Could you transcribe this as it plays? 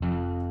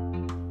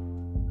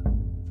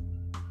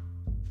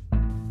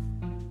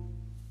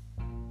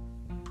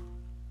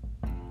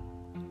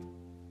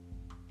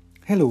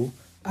Hello,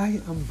 I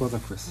am Brother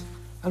Chris,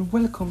 and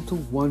welcome to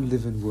One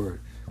Living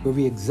Word, where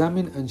we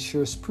examine and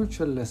share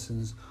spiritual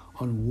lessons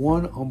on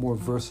one or more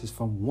verses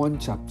from one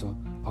chapter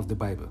of the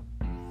Bible.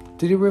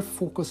 Today we're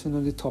focusing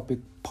on the topic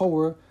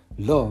power,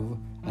 love,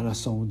 and a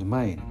sound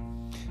mind,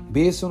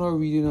 based on our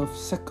reading of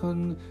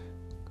 2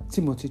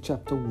 Timothy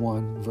chapter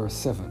 1, verse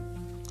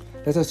 7.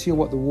 Let us hear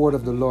what the word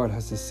of the Lord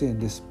has to say in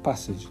this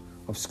passage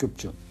of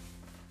Scripture.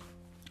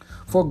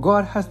 For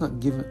God has not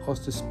given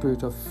us the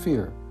spirit of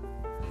fear,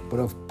 but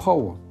of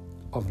power,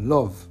 of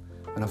love,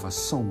 and of a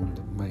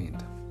sound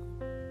mind.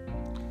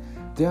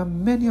 There are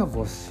many of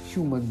us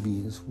human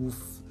beings who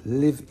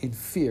live in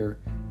fear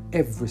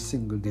every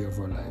single day of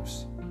our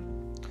lives.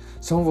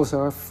 Some of us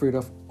are afraid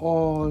of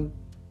all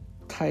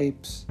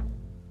types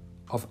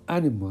of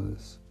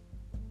animals,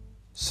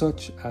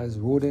 such as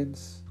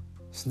rodents,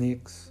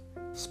 snakes,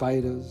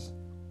 spiders,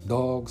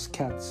 dogs,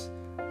 cats,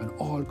 and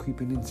all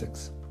creeping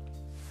insects.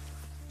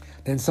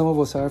 Then some of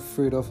us are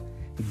afraid of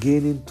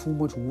gaining too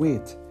much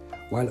weight,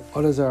 while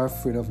others are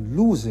afraid of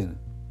losing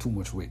too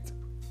much weight.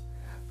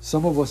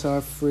 Some of us are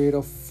afraid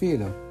of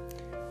failure,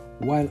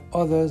 while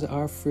others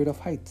are afraid of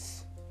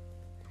heights.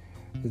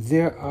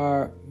 There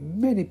are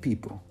many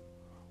people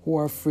who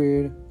are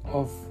afraid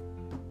of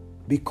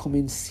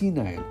becoming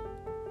senile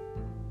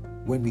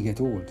when we get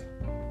old.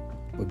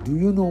 But do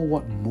you know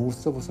what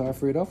most of us are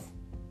afraid of?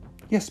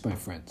 Yes, my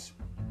friends.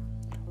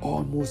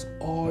 Almost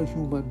all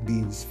human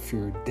beings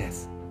fear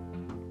death.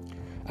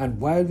 And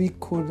while we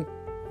could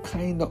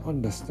kind of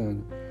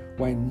understand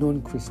why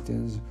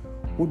non-Christians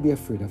would be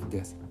afraid of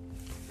death,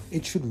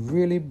 it should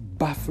really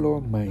baffle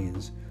our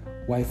minds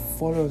why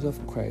followers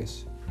of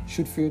Christ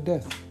should fear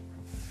death.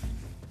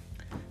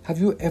 Have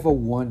you ever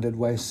wondered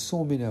why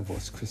so many of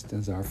us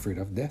Christians are afraid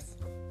of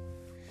death?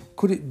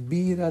 Could it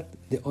be that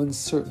the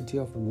uncertainty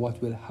of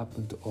what will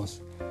happen to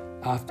us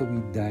after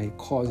we die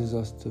causes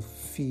us to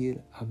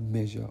feel a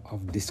measure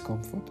of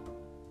discomfort?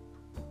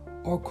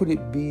 Or could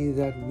it be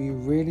that we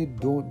really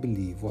don't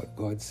believe what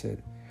God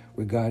said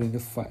regarding the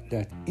fact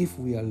that if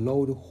we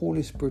allow the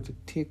Holy Spirit to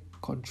take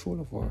control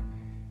of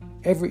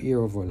every area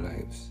of our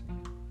lives,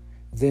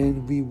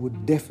 then we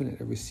would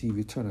definitely receive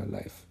eternal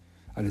life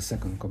at the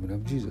second coming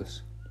of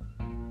Jesus?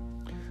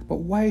 But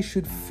why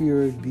should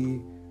fear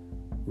be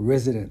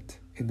resident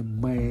in the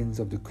minds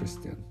of the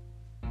Christian?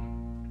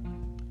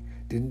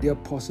 Didn't the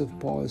Apostle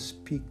Paul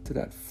speak to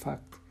that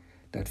fact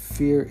that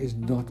fear is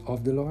not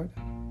of the Lord?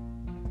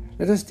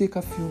 Let us take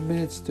a few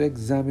minutes to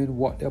examine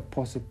what the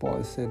Apostle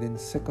Paul said in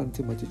 2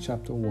 Timothy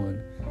chapter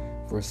 1,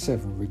 verse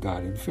 7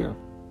 regarding fear.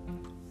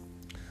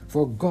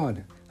 For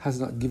God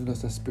has not given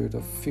us a spirit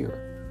of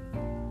fear,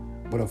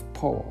 but of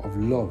power, of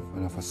love,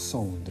 and of a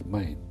sound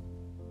mind.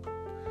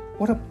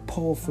 What a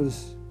powerful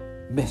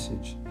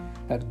message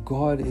that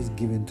God is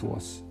giving to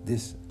us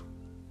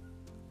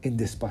in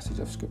this passage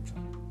of Scripture.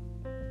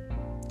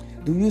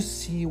 Do you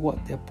see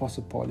what the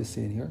Apostle Paul is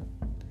saying here?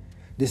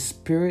 The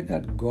spirit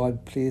that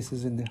God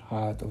places in the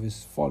heart of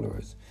his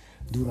followers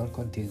do not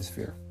contain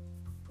fear.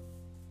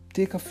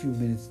 Take a few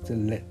minutes to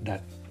let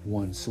that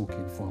one soak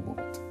in for a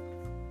moment.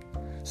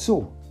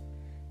 So,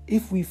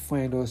 if we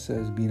find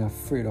ourselves being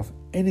afraid of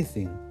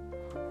anything,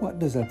 what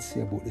does that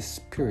say about the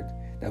spirit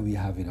that we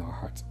have in our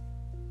heart?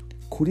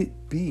 Could it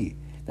be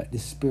that the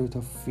spirit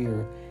of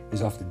fear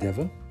is of the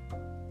devil?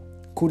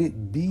 Could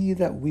it be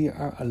that we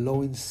are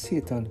allowing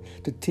Satan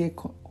to take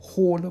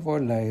hold of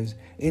our lives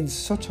in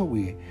such a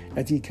way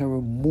that he can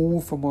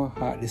remove from our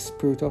heart the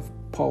spirit of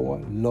power,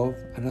 love,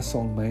 and a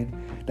sound mind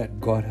that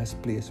God has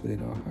placed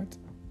within our heart?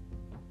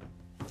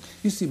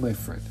 You see, my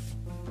friend,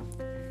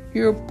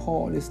 here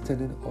Paul is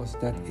telling us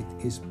that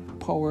it is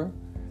power,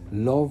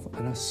 love,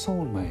 and a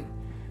sound mind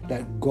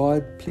that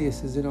God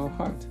places in our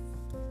heart.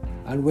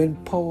 And when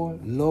power,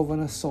 love,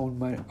 and a sound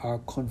mind are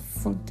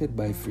confronted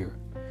by fear,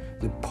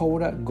 the power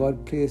that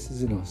God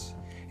places in us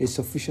is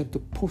sufficient to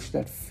push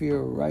that fear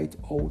right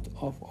out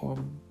of our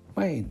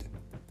mind.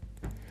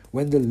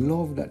 When the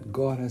love that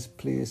God has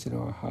placed in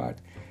our heart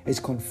is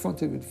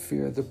confronted with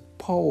fear, the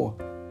power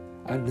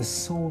and the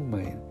sound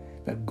mind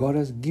that God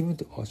has given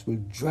to us will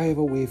drive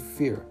away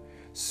fear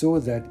so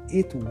that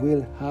it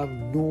will have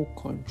no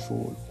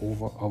control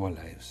over our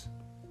lives.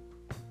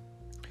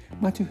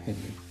 Matthew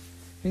Henry,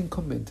 in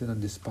commenting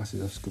on this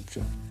passage of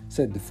Scripture,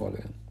 said the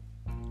following: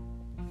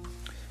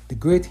 the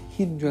great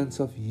hindrance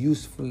of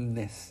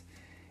usefulness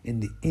in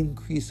the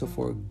increase of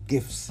our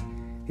gifts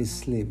is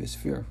slavish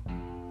fear.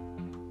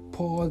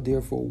 Paul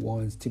therefore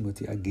warns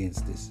Timothy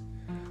against this.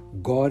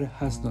 God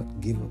has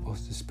not given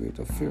us the spirit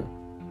of fear.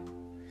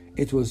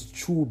 It was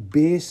through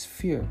base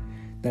fear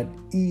that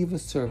evil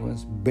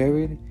servants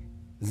buried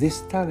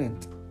this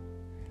talent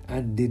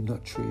and did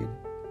not trade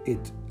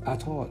it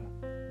at all.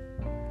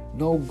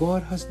 Now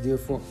God has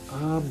therefore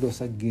armed us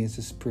against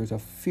the spirit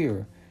of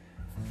fear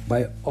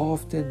by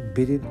often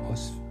bidding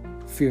us,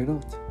 fear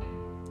not.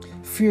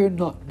 Fear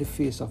not the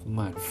face of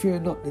man.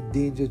 Fear not the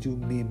dangers you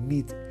may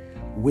meet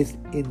with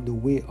in the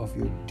way of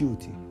your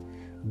duty.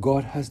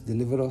 God has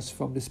delivered us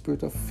from the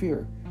spirit of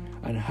fear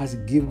and has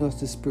given us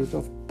the spirit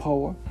of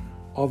power,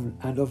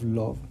 of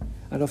love,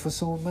 and of a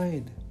sound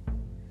mind.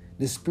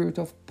 The spirit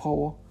of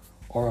power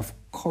or of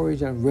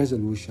courage and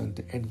resolution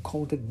to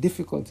encounter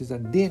difficulties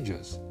and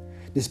dangers.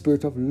 The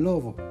spirit of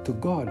love to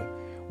God,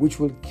 which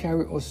will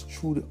carry us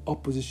through the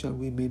opposition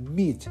we may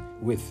meet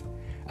with,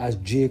 as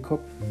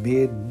Jacob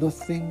made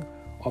nothing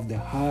of the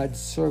hard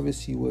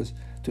service he was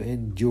to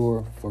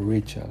endure for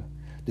Rachel.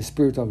 The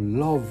spirit of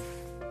love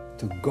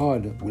to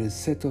God will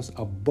set us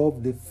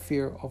above the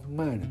fear of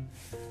man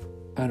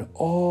and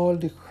all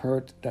the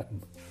hurt that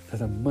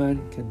a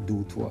man can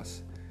do to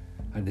us.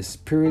 And the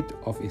spirit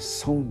of a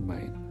sound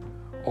mind,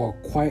 or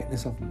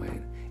quietness of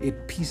mind, a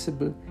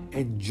peaceable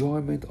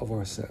enjoyment of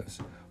ourselves,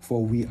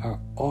 for we are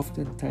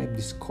oftentimes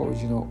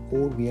discouraged in our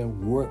own way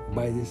and worked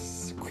by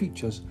the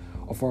creatures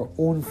of our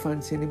own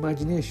fancy and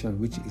imagination,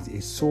 which is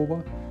a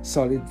sober,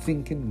 solid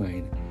thinking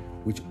mind,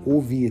 which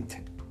obviate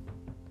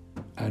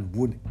and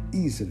would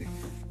easily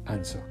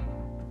answer.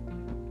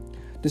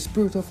 The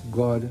Spirit of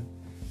God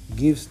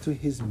gives to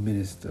his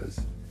ministers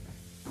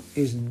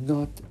is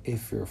not a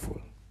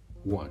fearful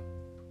one,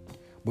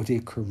 but a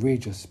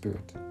courageous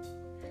spirit.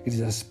 It is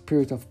a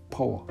spirit of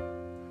power,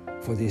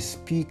 for they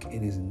speak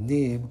in his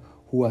name,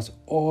 who has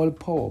all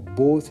power,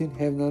 both in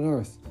heaven and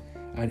earth.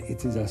 And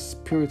it is a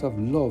spirit of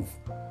love,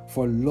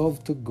 for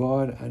love to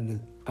God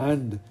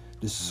and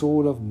the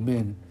soul of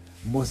men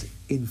must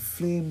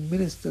inflame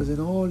ministers in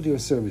all their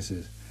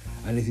services.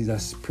 And it is a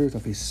spirit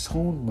of a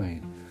sound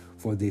mind,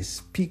 for they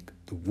speak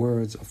the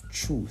words of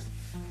truth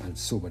and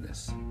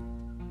soberness.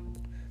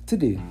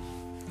 Today,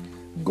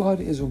 God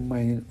is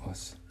reminding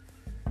us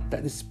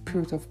that the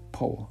spirit of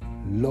power,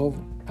 love,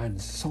 and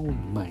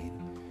sound mind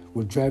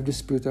will drive the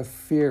spirit of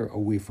fear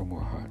away from our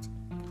heart.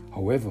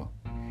 However,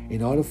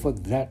 in order for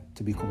that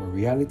to become a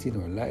reality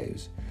in our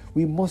lives,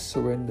 we must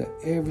surrender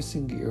every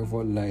single area of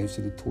our lives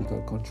to the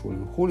total control of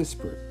the Holy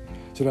Spirit,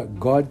 so that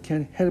God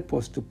can help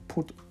us to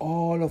put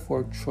all of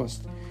our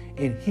trust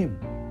in him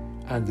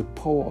and the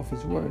power of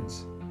his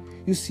words.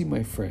 You see,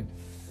 my friend,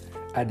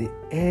 at the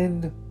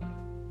end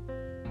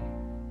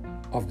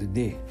of the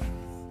day,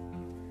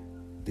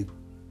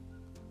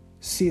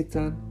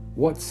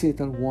 what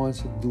Satan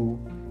wants to do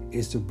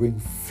is to bring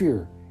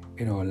fear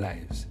in our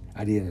lives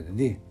at the end of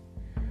the day.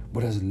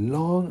 But as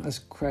long as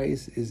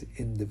Christ is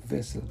in the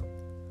vessel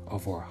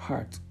of our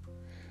heart,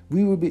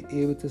 we will be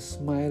able to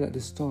smile at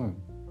the storm,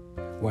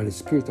 while the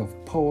spirit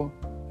of power,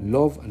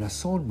 love, and a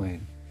sound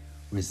mind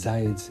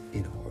resides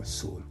in our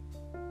soul.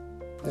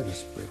 Let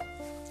us pray.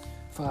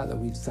 Father,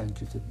 we thank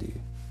you today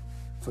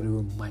for the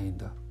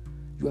reminder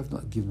you have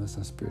not given us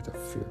a spirit of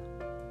fear,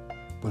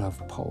 but of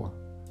power,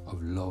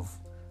 of love,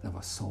 and of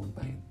a sound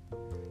mind.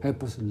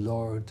 Help us,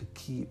 Lord, to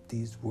keep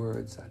these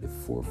words at the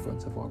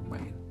forefront of our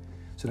mind,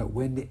 so that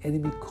when the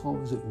enemy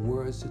comes with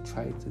words to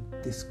try to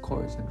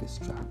discourage and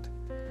distract,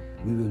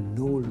 we will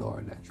know,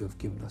 Lord, that you have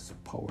given us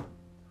power,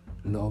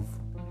 love,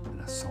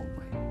 and a sound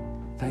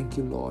mind. Thank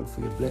you, Lord,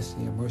 for your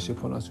blessing and mercy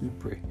upon us, we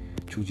pray.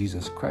 Through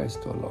Jesus Christ,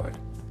 our Lord.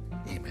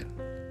 Amen.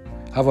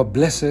 Have a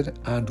blessed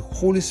and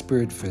Holy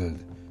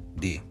Spirit-filled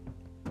day.